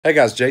Hey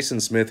guys,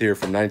 Jason Smith here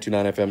from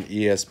 929 FM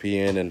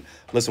ESPN. And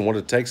listen,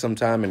 wanted to take some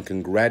time and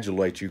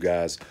congratulate you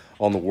guys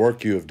on the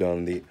work you have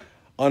done, the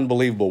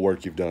unbelievable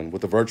work you've done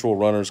with the Virtual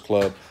Runners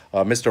Club.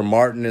 Mr.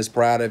 Martin is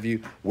proud of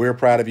you. We're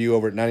proud of you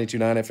over at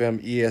 929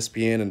 FM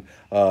ESPN. And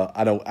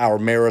I know our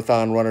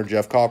marathon runner,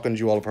 Jeff Calkins,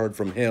 you all have heard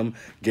from him.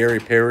 Gary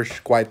Parrish,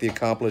 quite the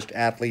accomplished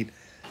athlete.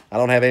 I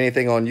don't have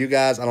anything on you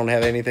guys. I don't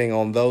have anything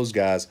on those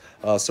guys.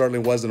 Certainly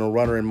wasn't a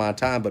runner in my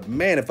time. But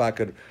man, if I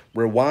could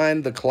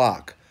rewind the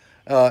clock.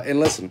 And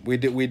listen, we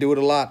do it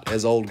a lot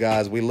as old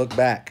guys. We look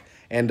back,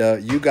 and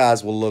you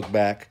guys will look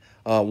back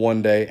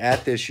one day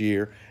at this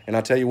year. And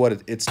I'll tell you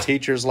what, it's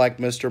teachers like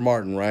Mr.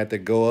 Martin, right, that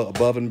go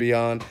above and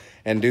beyond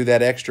and do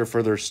that extra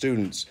for their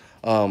students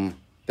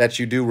that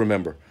you do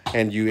remember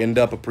and you end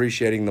up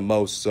appreciating the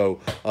most. So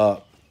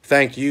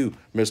thank you,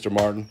 Mr.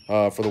 Martin,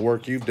 for the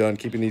work you've done,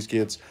 keeping these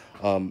kids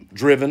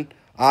driven,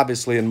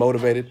 obviously, and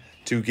motivated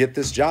to get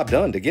this job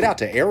done, to get out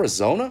to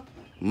Arizona.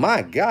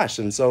 My gosh.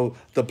 And so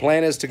the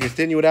plan is to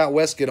continue it out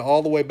west, get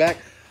all the way back.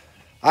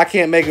 I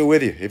can't make it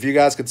with you. If you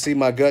guys could see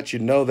my guts,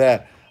 you'd know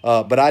that.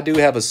 But I do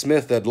have a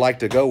Smith that'd like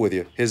to go with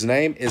you. His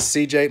name is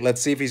CJ.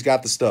 Let's see if he's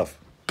got the stuff.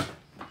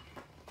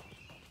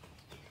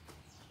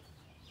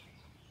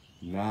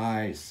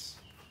 Nice.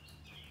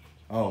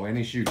 Oh, and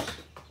he shoots.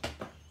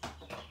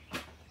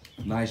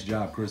 Nice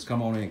job, Chris.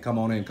 Come on in, come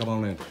on in, come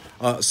on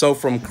in. So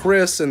from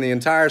Chris and the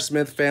entire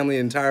Smith family,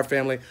 entire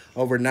family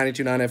over at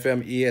 92.9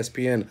 FM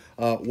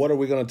ESPN, what are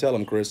we going to tell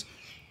him, Chris?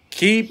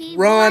 Keep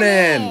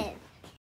running.